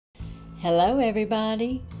Hello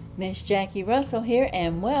everybody, Miss Jackie Russell here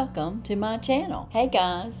and welcome to my channel. Hey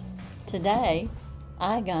guys, today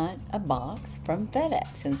I got a box from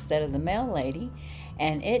FedEx instead of the mail lady,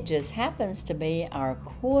 and it just happens to be our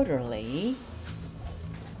quarterly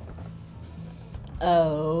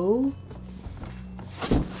VineOh.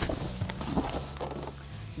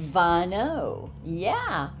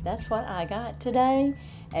 Yeah, that's what I got today,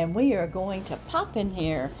 and we are going to pop in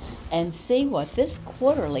here and see what this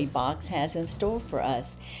quarterly box has in store for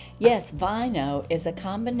us. Yes, VineOh is a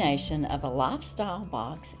combination of a lifestyle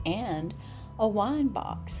box and a wine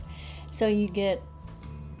box. So you get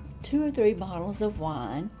 2 or 3 bottles of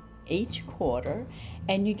wine each quarter,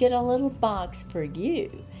 and you get a little box for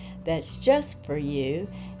you that's just for you,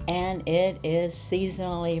 and it is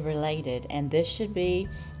seasonally related, and this should be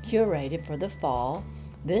curated for the fall.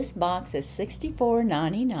 This box is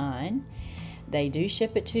 $64.99. They do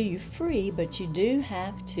ship it to you free, but you do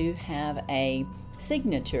have to have a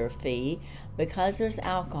signature fee because there's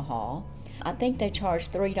alcohol. I think they charge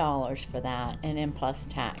 $3 for that, and then plus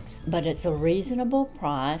tax. But it's a reasonable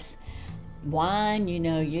price. Wine, you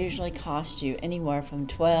know, usually costs you anywhere from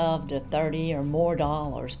 $12 to $30 or more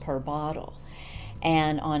per bottle.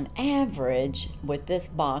 And on average, with this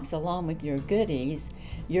box, along with your goodies,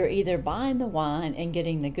 you're either buying the wine and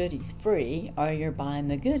getting the goodies free, or you're buying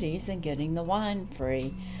the goodies and getting the wine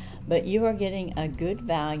free. But you are getting a good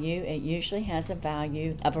value. It usually has a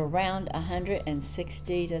value of around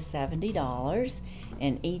 $160 to $70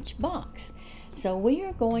 in each box. So we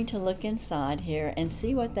are going to look inside here and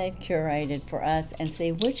see what they've curated for us and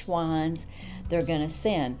see which wines they're going to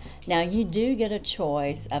send. Now, you do get a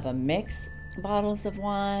choice of a mix bottles of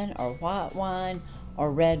wine or white wine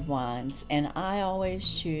or red wines, and I always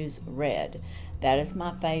choose red. That is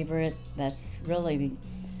my favorite. That's really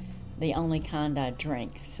the only kind I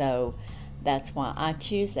drink, so that's why I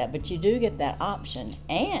choose that. But you do get that option,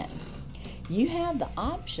 and you have the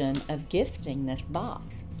option of gifting this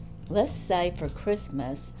box. Let's say for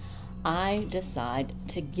Christmas I decide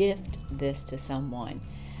to gift this to someone.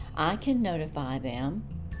 I can notify them,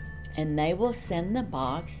 and they will send the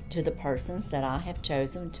box to the persons that I have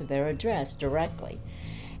chosen to their address directly.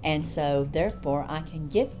 And so therefore I can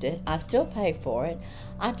gift it. I still pay for it.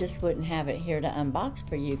 I just wouldn't have it here to unbox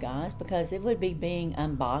for you guys because it would be being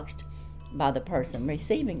unboxed by the person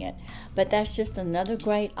receiving it. But that's just another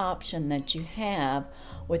great option that you have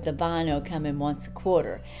with the VineOh coming once a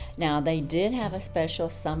quarter. Now, they did have a special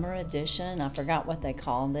summer edition. I forgot what they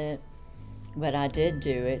called it, but I did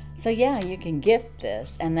do it. So yeah, you can gift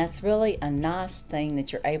this, and that's really a nice thing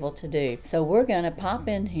that you're able to do. So we're gonna pop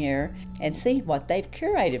in here and see what they've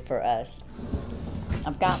curated for us.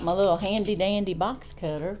 I've got my little handy dandy box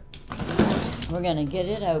cutter. We're gonna get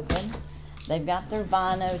it open. They've got their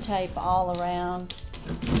VineOh tape all around,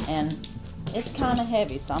 and it's kind of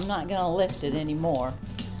heavy, so I'm not gonna lift it anymore.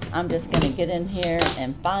 I'm just gonna get in here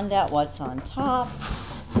and find out what's on top.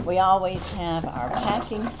 We always have our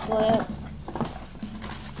packing slip,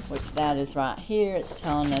 which that is right here. It's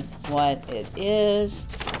telling us what it is.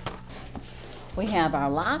 We have our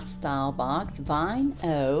lifestyle box,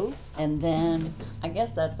 VineOh, and then I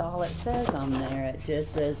guess that's all it says on there. It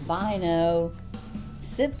just says VineOh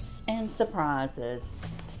Sips and Surprises,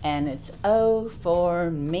 and it's O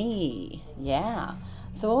for me. Yeah,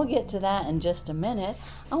 so we'll get to that in just a minute.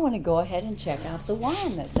 I want to go ahead and check out the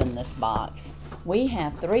wine that's in this box. We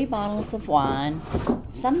have 3 bottles of wine.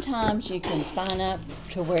 Sometimes you can sign up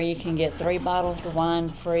to where you can get 3 bottles of wine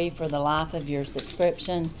free for the life of your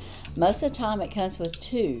subscription. Most of the time it comes with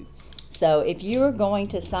 2. So if you are going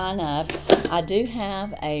to sign up, I do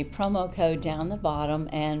have a promo code down the bottom,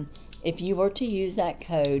 and if you were to use that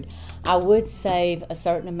code, I would save a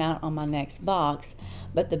certain amount on my next box.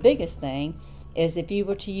 But the biggest thing is if you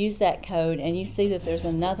were to use that code and you see that there's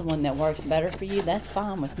another one that works better for you, that's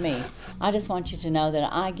fine with me. I just want you to know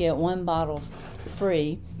that I get 1 bottle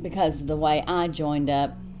free because of the way I joined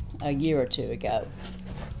up a year or 2 ago.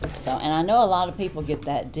 So, and I know a lot of people get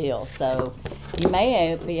that deal, so you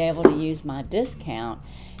may be able to use my discount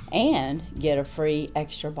and get a free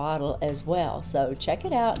extra bottle as well. So check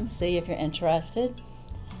it out and see if you're interested.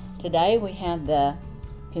 Today we have the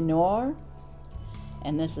Pinot,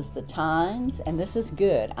 and this is the Tines, and this is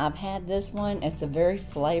good. I've had this one. It's a very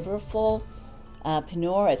flavorful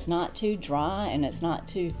Pinot. It's not too dry, and it's not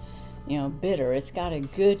too, bitter. It's got a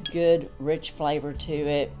good rich flavor to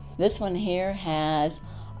it. This one here has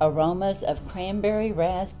aromas of cranberry,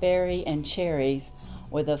 raspberry, and cherries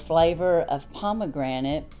with a flavor of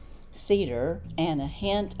pomegranate, cedar, and a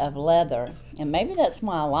hint of leather. And maybe that's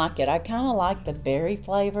why I like it. I kind of like the berry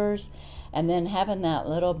flavors And then having that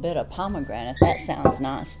little bit of pomegranate, that sounds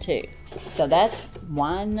nice too. So that's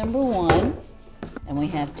wine number 1. And we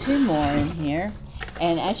have 2 more in here.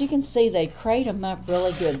 And as you can see, they crate them up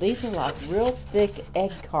really good. These are like real thick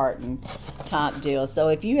egg carton type deals. So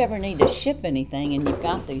if you ever need to ship anything and you've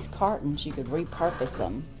got these cartons, you could repurpose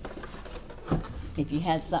them if you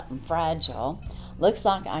had something fragile. Looks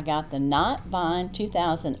like I got the Not Vine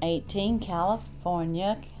 2018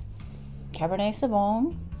 California Cabernet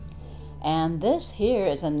Sauvignon. And this here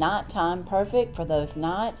is a nighttime perfect for those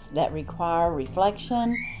nights that require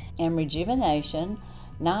reflection and rejuvenation.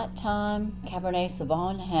 Nighttime Cabernet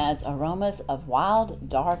Sauvignon has aromas of wild,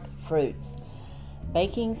 dark fruits,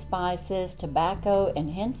 baking spices, tobacco,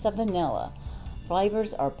 and hints of vanilla.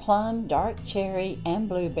 Flavors are plum, dark cherry, and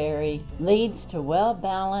blueberry. Leads to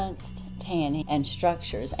well-balanced tannin and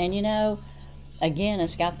structures. And you know, again,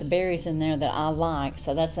 it's got the berries in there that I like,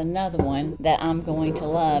 so that's another one that I'm going to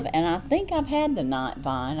love. And I think I've had the Night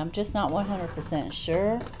Vine. I'm just not 100%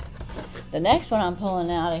 sure. The next one I'm pulling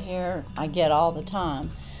out of here, I get all the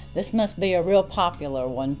time. This must be a real popular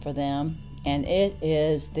one for them, and it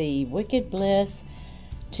is the Wicked Bliss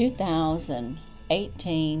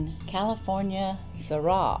 2018 California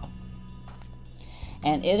Syrah.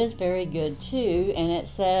 And it is very good too, and it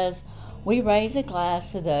says, "We raise a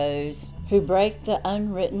glass to those who break the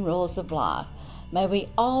unwritten rules of life. May we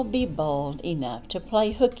all be bold enough to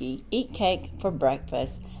play hooky, eat cake for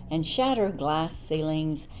breakfast, and shatter glass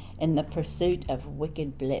ceilings in the pursuit of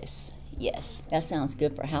wicked bliss." Yes, that sounds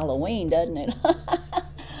good for Halloween, doesn't it?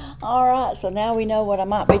 All right, so now we know what I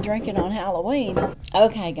might be drinking on Halloween.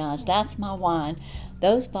 Okay, guys, that's my wine.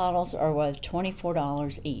 Those bottles are worth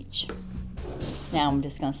 $24 each. Now I'm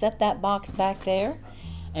just going to set that box back there,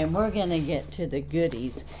 and we're going to get to the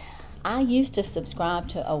goodies. I used to subscribe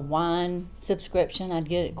to a wine subscription. I'd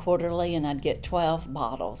get it quarterly, and I'd get 12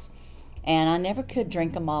 bottles. And I never could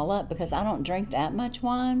drink them all up because I don't drink that much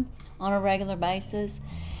wine on a regular basis.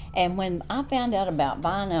 And when I found out about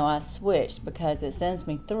VineOh, I switched because it sends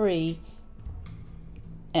me 3,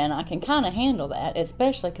 and I can kind of handle that,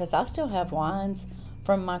 especially because I still have wines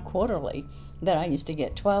from my quarterly that I used to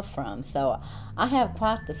get 12 from. So I have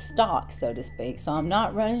quite the stock, so to speak. So I'm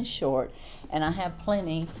not running short, and I have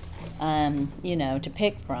plenty, you know, to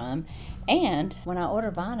pick from. And when I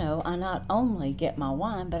order VineOh, I not only get my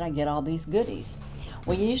wine, but I get all these goodies.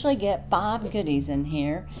 We usually get 5 goodies in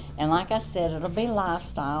here, and like I said, it'll be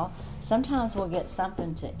lifestyle. Sometimes we'll get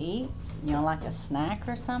something to eat, you know, like a snack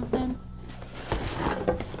or something.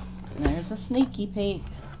 There's a sneaky peek.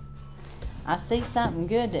 I see something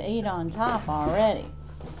good to eat on top already.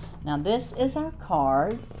 Now this is our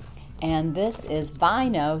card, and this is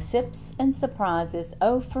VineOh Sips and Surprises.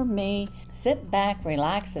 Oh, for me, sit back,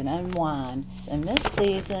 relax, and unwind. In this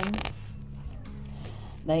season,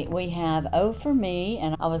 we have Oh for Me,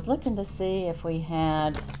 and I was looking to see if we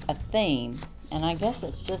had a theme, and I guess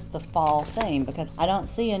it's just the fall theme because I don't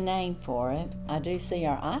see a name for it. I do see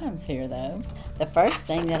our items here though. The first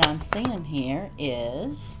thing that I'm seeing here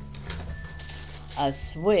is a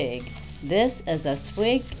swig. This is a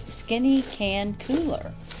swig skinny can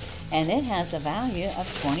cooler, and it has a value of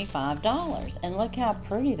 $25, and look how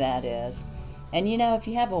pretty that is. And you know, if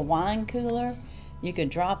you have a wine cooler, you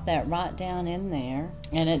could drop that right down in there.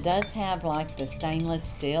 And it does have like the stainless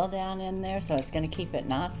steel down in there, so it's going to keep it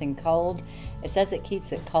nice and cold. It says it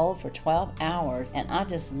keeps it cold for 12 hours. And I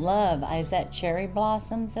just love, is that cherry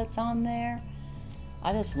blossoms that's on there?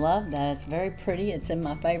 I just love that. It's very pretty. It's in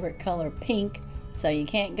my favorite color, pink. So you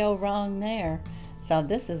can't go wrong there. So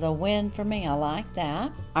this is a win for me. I like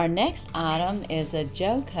that. Our next item is a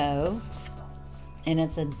Joko, and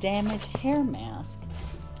it's a damaged hair mask.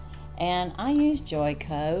 And I use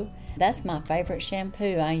Joko. That's my favorite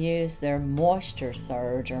shampoo. I use their Moisture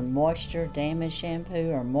Surge or Moisture Damage Shampoo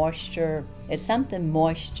or Moisture. It's something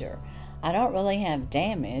moisture. I don't really have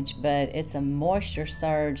damage, but it's a Moisture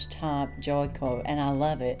Surge type Joko, and I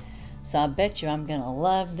love it. So I bet you I'm going to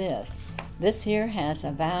love this. This here has a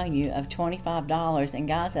value of $25, and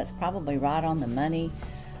guys, that's probably right on the money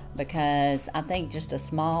because I think just a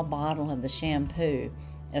small bottle of the shampoo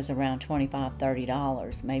is around $25,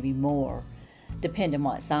 $30, maybe more, depending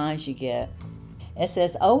what size you get. It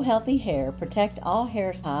says, "Oh, healthy hair, protect all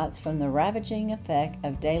hair types from the ravaging effect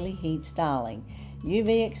of daily heat styling,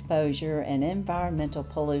 UV exposure, and environmental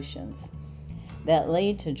pollutions that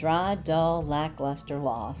lead to dry, dull, lackluster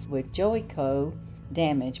loss with Joko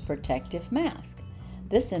Damage Protective Mask.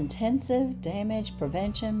 This intensive damage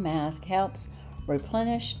prevention mask helps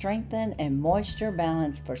replenish, strengthen, and moisture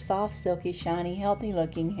balance for soft, silky, shiny, healthy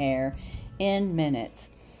looking hair in minutes."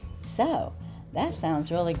 So That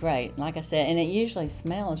sounds really great, like I said, and it usually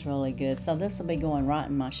smells really good, so this will be going right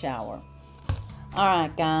in my shower.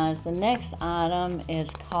 Alright guys, the next item is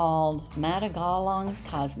called Matagalong's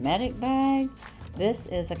Cosmetic Bag. This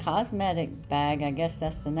is a cosmetic bag, I guess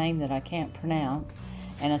that's the name that I can't pronounce,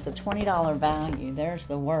 and it's a $20 value. There's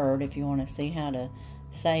the word if you want to see how to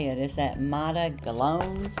say it. It's at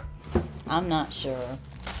Matagalong's. I'm not sure,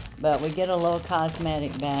 but we get a little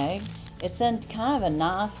cosmetic bag. It's in kind of a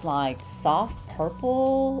nice, like, soft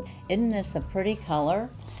purple. Isn't this a pretty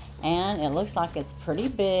color? And it looks like it's pretty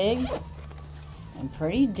big and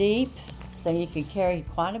pretty deep, so you could carry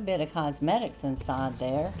quite a bit of cosmetics inside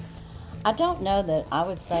there. I don't know that I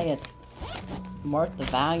would say it's worth the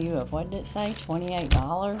value of, what did it say,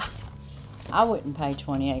 $28? I wouldn't pay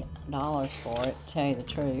 $28 for it, to tell you the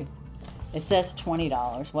truth. It says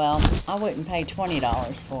 $20. Well, I wouldn't pay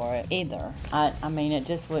 $20 for it either. I mean, it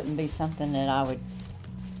just wouldn't be something that I would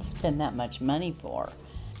spend that much money for.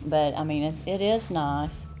 But, I mean, it is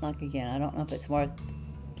nice. Like, again, I don't know if it's worth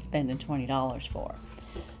spending $20 for.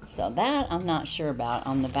 So that I'm not sure about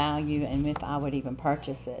on the value and if I would even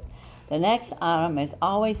purchase it. The next item is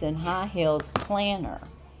Always in High Heels Planner.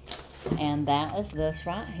 And that is this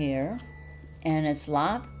right here. And it's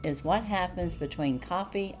life is what happens between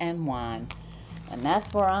coffee and wine. And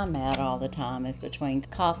that's where I'm at all the time, is between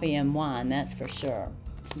coffee and wine, that's for sure.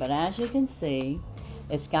 But as you can see,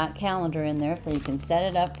 it's got calendar in there, so you can set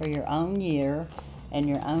it up for your own year and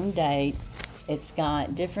your own date. It's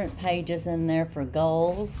got different pages in there for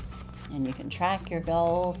goals, and you can track your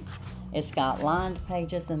goals. It's got lined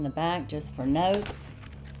pages in the back just for notes.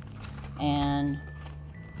 And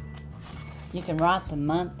you can write the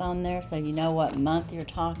month on there so you know what month you're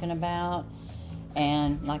talking about.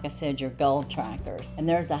 And like I said, your goal trackers. And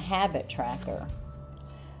there's a habit tracker.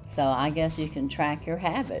 So I guess you can track your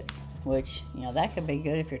habits, which, you know, that could be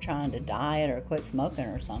good if you're trying to diet or quit smoking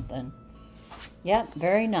or something. Yep,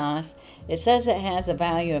 very nice. It says it has a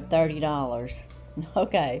value of $30.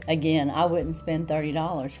 Okay, again, I wouldn't spend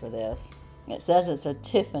 $30 for this. It says it's a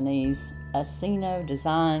Tiffany's Asino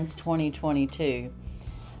Designs 2022.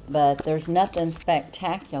 But there's nothing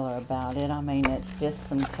spectacular about it. I mean, it's just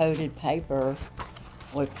some coated paper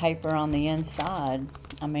with paper on the inside.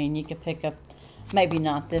 I mean, you could pick up, maybe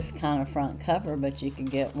not this kind of front cover, but you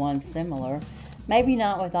could get one similar. Maybe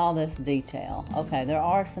not with all this detail. Okay, there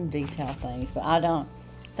are some detail things, but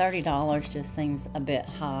 $30 just seems a bit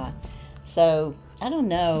high. So I don't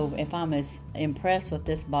know if I'm as impressed with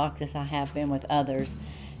this box as I have been with others.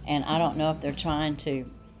 And I don't know if they're trying to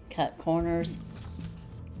cut corners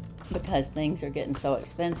because things are getting so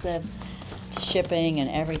expensive, shipping and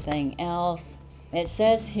everything else. It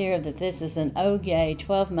says here that this is an OGA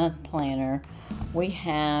 12-month planner. We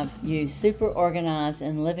have you super organized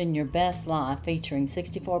and living your best life, featuring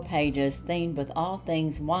 64 pages themed with all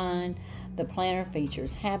things wine. The planner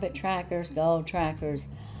features habit trackers, goal trackers,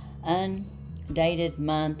 undated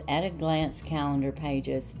month, at a glance calendar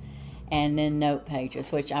pages, and then note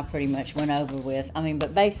pages, which I pretty much went over with. I mean,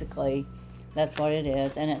 but basically that's what it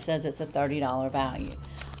is, and it says it's a $30 value.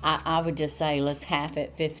 I would just say let's half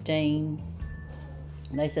it, 15.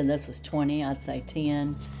 They said this was 20, I'd say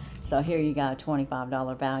 10. So here you got a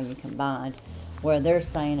 $25 value combined, where they're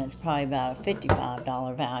saying it's probably about a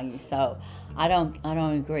 $55 value. So I don't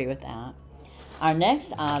agree with that. Our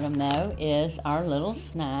next item though is our little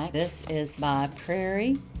snack. This is by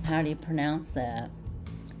Prairie. How do you pronounce that?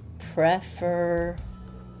 Pfeffernuss.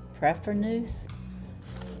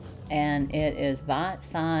 And it is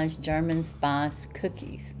bite-sized German spice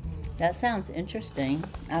cookies. That sounds interesting.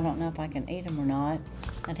 I don't know if I can eat them or not.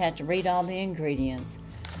 I'd have to read all the ingredients.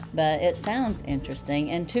 But it sounds interesting,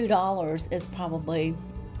 and $2 is probably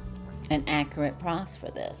an accurate price for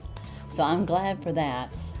this. So I'm glad for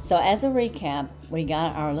that. So as a recap, we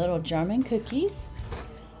got our little German cookies.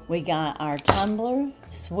 We got our tumbler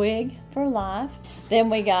swig for life. Then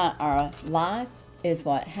we got our life is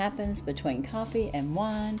what happens between coffee and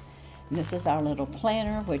wine. And this is our little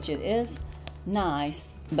planner, which it is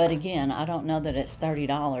nice, but again, I don't know that it's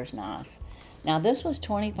 $30 nice. Now this was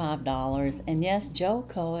 $25, and yes, Joe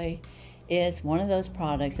Coy is one of those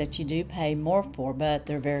products that you do pay more for, but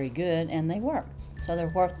they're very good and they work, so they're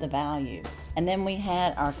worth the value. And then we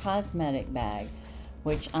had our cosmetic bag,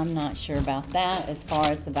 which I'm not sure about that as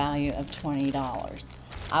far as the value of $20.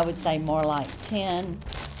 I would say more like 10,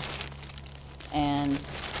 and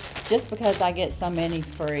just because I get so many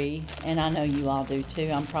free, and I know you all do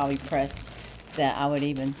too, I'm probably pressed that I would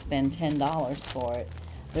even spend $10 for it.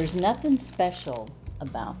 There's nothing special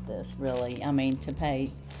about this, really. I mean, to pay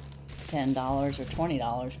 $10 or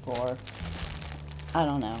 $20 for, I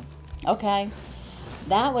don't know. Okay,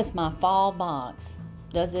 That was my fall box.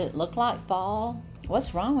 Does it look like fall?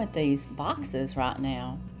 What's wrong with these boxes right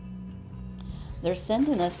now? They're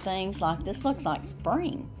sending us things like, this looks like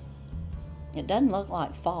spring. It doesn't look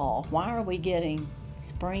like fall. Why are we getting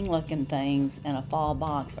spring looking things in a fall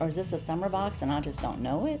box? Or is this a summer box and I just don't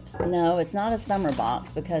know it? No, it's not a summer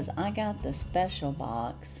box because I got the special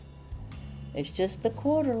box. It's just the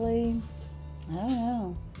quarterly. I don't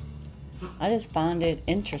know. I just find it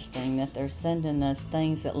interesting that they're sending us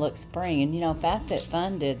things that look spring. And you know,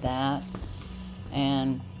 FabFitFun did that.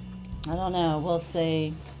 And I don't know, we'll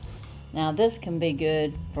see. Now this can be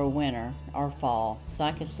good for winter or fall. So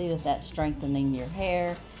I can see that that's strengthening your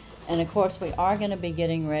hair. And of course we are going to be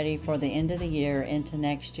getting ready for the end of the year into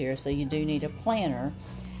next year. So you do need a planner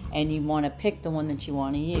and you want to pick the one that you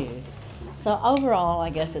want to use. So overall, I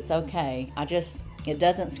guess it's okay. It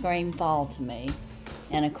doesn't scream fall to me.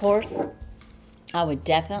 And of course, I would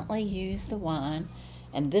definitely use the wine.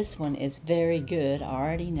 And this one is very good, I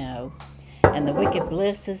already know. And the Wicked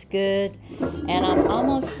Bliss is good. And I'm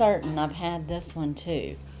almost certain I've had this one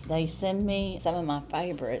too. They send me some of my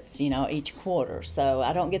favorites, you know, each quarter. So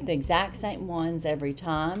I don't get the exact same ones every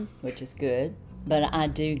time, which is good. But I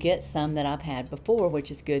do get some that I've had before,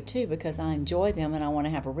 which is good too, because I enjoy them and I want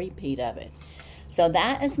to have a repeat of it. So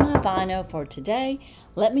that is my VineOh for today.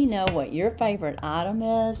 Let me know what your favorite item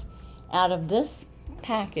is. Out of this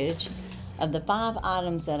package, of the 5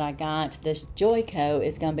 items that I got, this Joico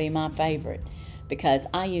is going to be my favorite because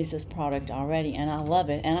I use this product already and I love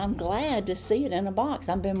it. And I'm glad to see it in a box.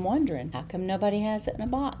 I've been wondering, how come nobody has it in a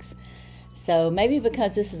box? So maybe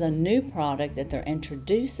because this is a new product that they're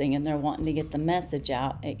introducing and they're wanting to get the message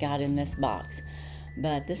out, it got in this box.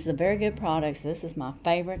 But this is a very good product, so this is my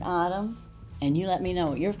favorite item. And you let me know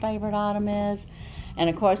what your favorite item is. And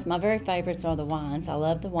of course, my very favorites are the wines. I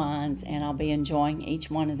love the wines, and I'll be enjoying each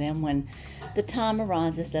one of them when the time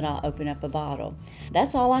arises that I'll open up a bottle.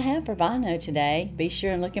 That's all I have for VineOh today. Be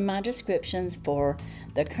sure and look in my descriptions for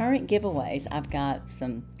the current giveaways. I've got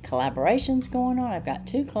some collaborations going on. I've got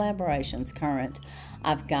 2 collaborations current.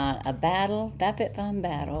 I've got a battle, FabFitFun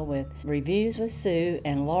battle with reviews with Sue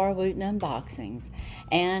and Laura Wooten unboxings.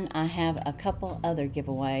 And I have a couple other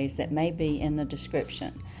giveaways that may be in the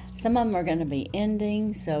description. Some of them are going to be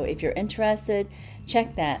ending, so if you're interested,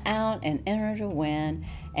 check that out and enter to win,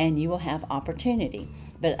 and you will have opportunity.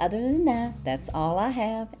 But other than that, that's all I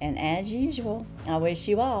have, and as usual, I wish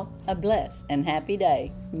you all a blessed and happy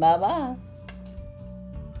day. Bye-bye.